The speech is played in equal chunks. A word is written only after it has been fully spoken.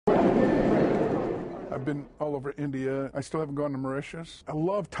I've been all over India. I still haven't gone to Mauritius. I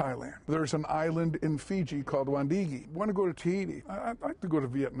love Thailand. There's an island in Fiji called Wandigi. I want to go to Tahiti. I'd like to go to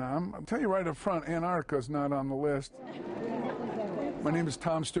Vietnam. I'll tell you right up front, Antarctica is not on the list. My name is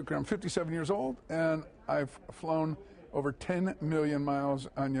Tom Stuker. I'm 57 years old, and I've flown over 10 million miles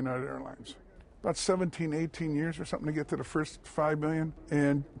on United Airlines. About 17, 18 years or something to get to the first 5 million,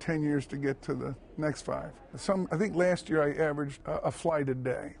 and 10 years to get to the next 5. I think last year I averaged a flight a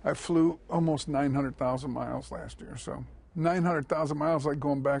day. I flew almost 900,000 miles last year, so 900,000 miles like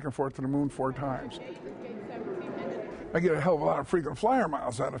going back and forth to the moon 4 times. I get a hell of a lot of frequent flyer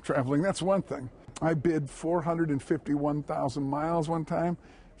miles out of traveling, that's one thing. I bid 451,000 miles one time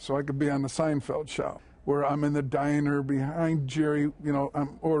so I could be on the Seinfeld show, where I'm in the diner behind Jerry,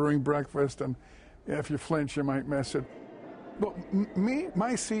 I'm ordering breakfast, and if you flinch, you might miss it. Well,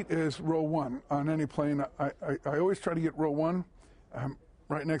 my seat is row 1 on any plane. I always try to get row 1,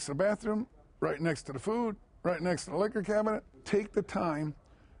 right next to the bathroom, right next to the food, right next to the liquor cabinet. Take the time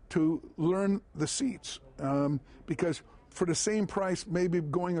to learn the seats, because for the same price, maybe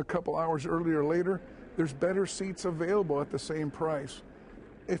going a couple hours earlier or later, there's better seats available at the same price.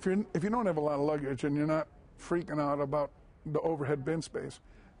 If you don't have a lot of luggage and you're not freaking out about the overhead bin space,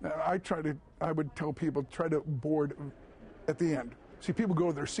 I would tell people, try to board at the end. See, people go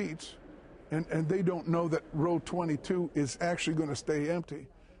to their seats and they don't know that row 22 is actually going to stay empty.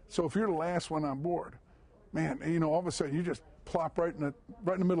 So if you're the last one on board, man, all of a sudden you just plop right in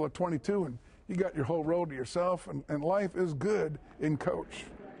the middle of 22 and you got your whole row to yourself, and life is good in coach.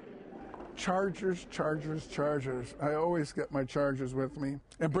 Chargers. I always get my chargers with me.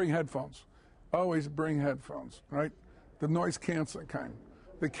 And bring headphones. Always bring headphones, right? The noise canceling kind,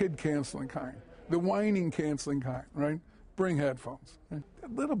 the kid canceling kind, the whining canceling kind, right? Bring headphones. Right?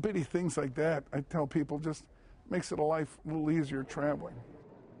 Little bitty things like that, I tell people, just makes it a little easier traveling.